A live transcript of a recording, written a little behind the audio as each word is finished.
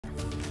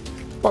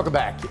Welcome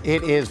back.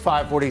 It is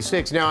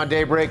 5:46 now on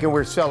Daybreak, and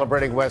we're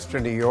celebrating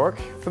Western New York.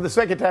 For the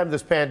second time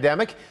this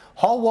pandemic,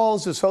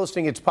 Hallwalls is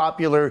hosting its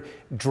popular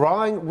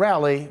drawing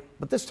rally,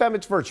 but this time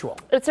it's virtual.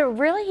 It's a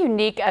really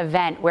unique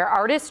event where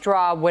artists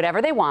draw whatever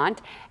they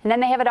want, and then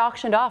they have it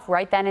auctioned off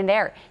right then and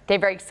there.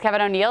 Daybreak's Kevin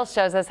O'Neill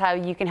shows us how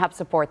you can help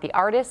support the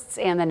artists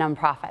and the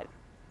nonprofit.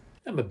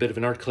 I'm a bit of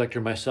an art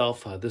collector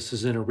myself. This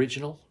is an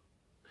original.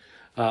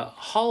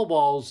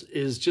 Hallwalls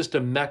is just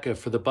a mecca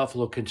for the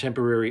Buffalo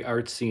contemporary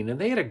art scene,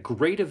 and they had a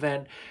great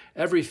event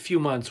every few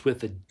months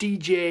with a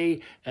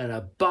DJ and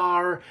a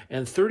bar,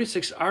 and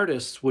 36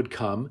 artists would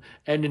come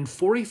and in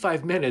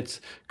 45 minutes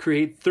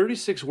create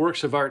 36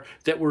 works of art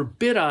that were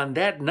bid on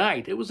that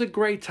night. It was a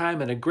great time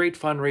and a great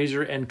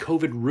fundraiser, and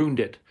COVID ruined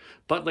it.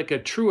 But like a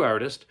true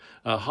artist,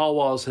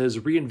 Hallwalls has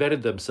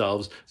reinvented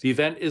themselves. The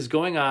event is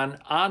going on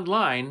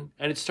online,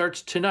 and it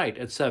starts tonight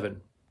at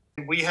 7.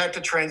 We had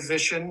to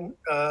transition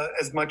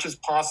as much as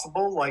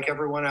possible, like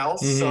everyone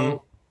else.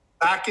 So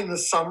back in the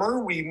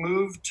summer, we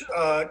moved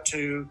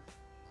to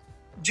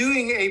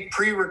doing a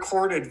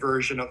pre-recorded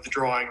version of the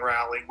drawing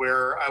rally,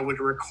 where I would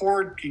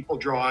record people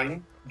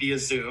drawing via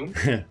Zoom.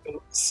 They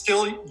would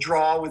still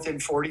draw within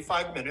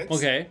 45 minutes.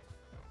 Okay.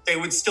 They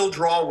would still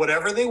draw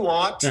whatever they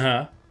want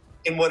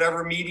in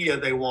whatever media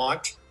they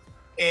want.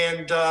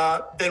 And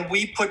then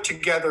we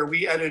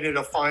edited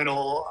a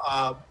final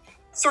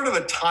sort of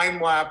a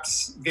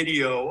time-lapse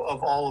video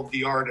of all of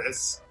the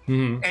artists.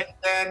 And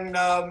then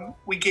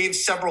we gave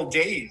several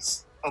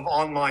days of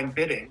online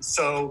bidding.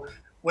 So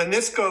when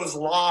this goes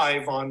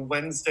live on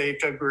Wednesday,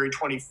 February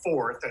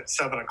 24th at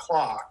 7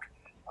 o'clock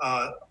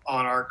on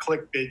our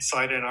ClickBid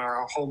site and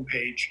our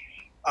homepage,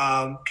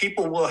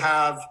 people will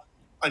have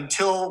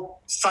until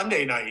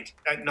Sunday night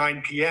at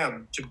 9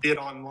 p.m. to bid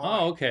online.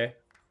 Oh, okay.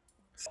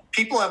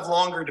 People have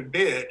longer to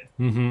bid,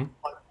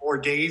 more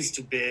days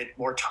to bid,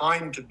 more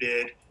time to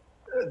bid.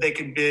 They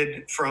can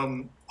bid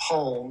from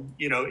home,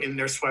 in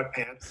their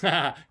sweatpants.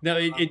 No,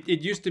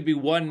 it used to be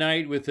one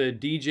night with a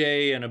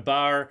DJ and a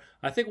bar.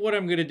 I think what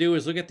I'm going to do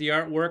is look at the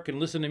artwork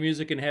and listen to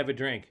music and have a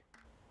drink.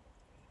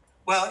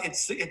 Well,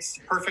 it's the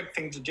perfect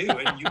thing to do,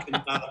 and you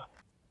can.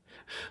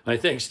 My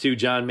thanks to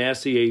John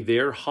Massier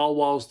there.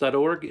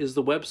 Hallwalls.org is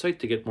the website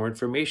to get more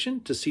information,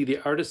 to see the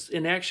artists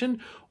in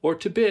action, or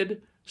to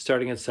bid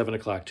starting at 7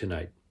 o'clock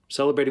tonight.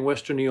 Celebrating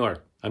Western New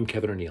York, I'm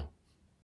Kevin O'Neill.